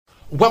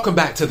Welcome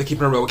back to the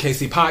Keeping It Real with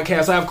KC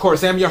podcast. I, of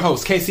course, am your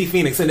host, KC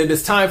Phoenix, and it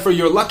is time for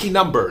your lucky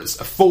numbers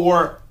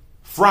for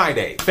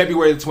Friday,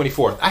 February the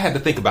 24th. I had to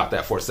think about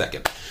that for a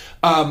second.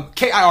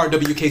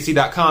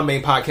 KIRWKC.com,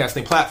 main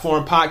podcasting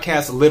platform,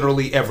 podcasts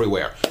literally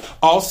everywhere.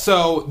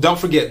 Also, don't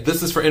forget,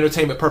 this is for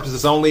entertainment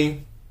purposes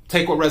only.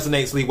 Take what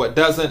resonates, leave what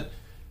doesn't.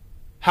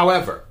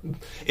 However,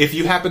 if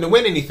you happen to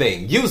win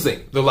anything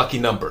using the lucky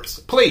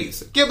numbers,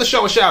 please give the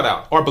show a shout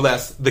out or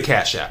bless the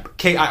Cash App.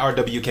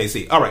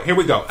 KIRWKC. All right, here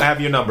we go. I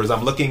have your numbers.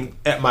 I'm looking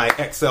at my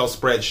Excel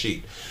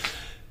spreadsheet.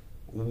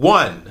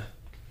 1,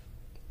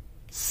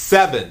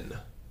 7,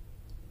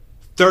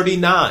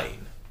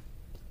 39,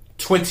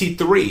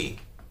 23,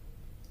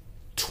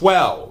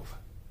 12,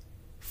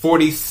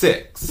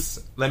 46.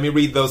 Let me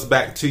read those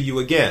back to you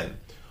again.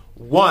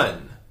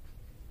 1,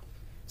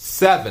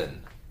 7,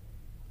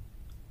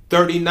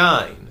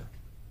 39,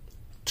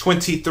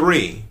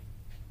 23,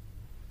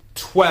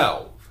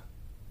 12,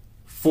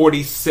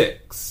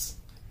 46.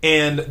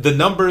 And the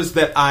numbers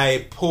that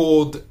I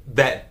pulled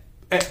that,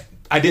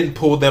 I didn't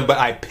pull them, but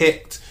I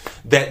picked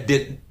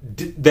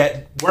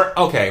that were,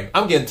 okay,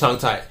 I'm getting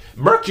tongue-tied.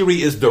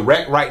 Mercury is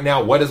direct right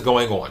now. What is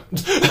going on?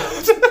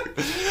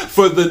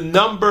 For the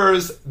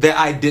numbers that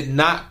I did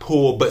not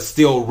pull, but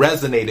still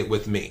resonated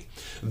with me,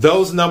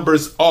 those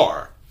numbers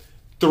are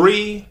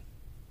 3,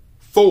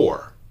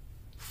 4,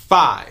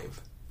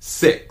 5,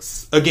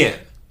 6. Again,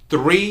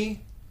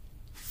 3,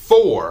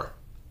 4,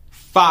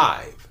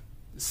 5,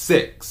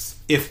 6.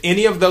 If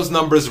any of those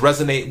numbers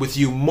resonate with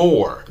you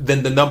more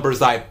than the numbers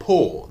I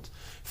pulled,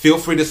 feel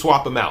free to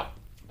swap them out.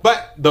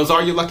 But those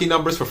are your lucky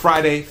numbers for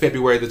Friday,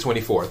 February the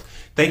 24th.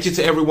 Thank you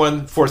to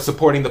everyone for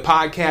supporting the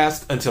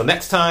podcast. Until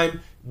next time,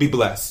 be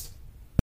blessed.